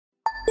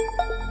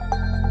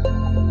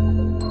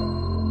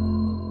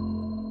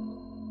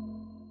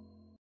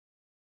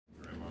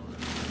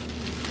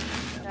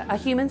A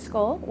human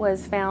skull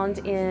was found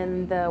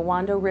in the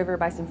Wando River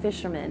by some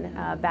fishermen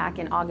back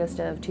in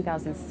August of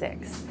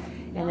 2006.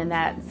 And then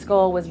that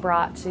skull was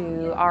brought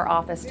to our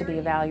office to be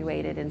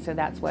evaluated, and so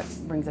that's what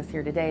brings us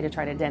here today to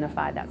try to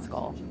identify that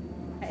skull.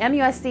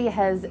 MUSC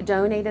has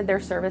donated their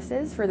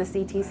services for the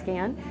CT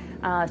scan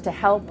to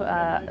help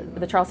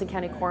the Charleston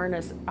County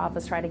Coroner's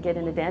Office try to get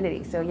an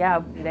identity. So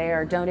yeah, they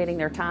are donating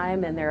their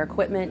time and their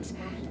equipment,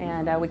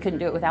 and we couldn't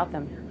do it without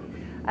them.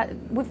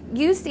 We've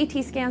used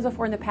CT scans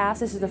before in the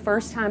past. This is the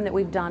first time that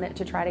we've done it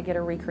to try to get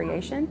a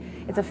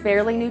recreation. It's a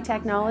fairly new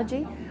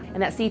technology,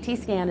 and that CT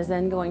scan is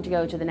then going to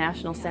go to the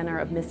National Center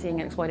of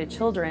Missing and Exploited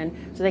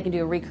Children so they can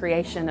do a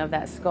recreation of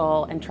that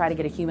skull and try to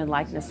get a human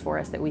likeness for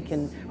us that we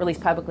can release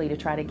publicly to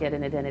try to get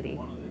an identity.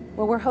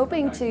 Well, we're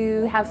hoping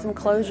to have some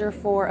closure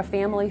for a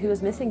family who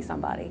is missing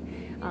somebody.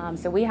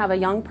 So we have a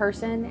young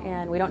person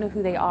and we don't know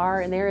who they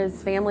are, and there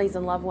is families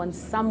and loved ones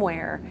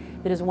somewhere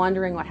that is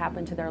wondering what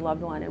happened to their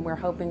loved one, and we're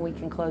hoping we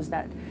can close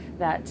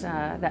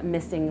that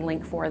missing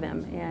link for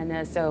them.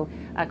 And so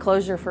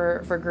closure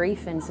for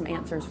grief and some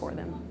answers for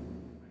them.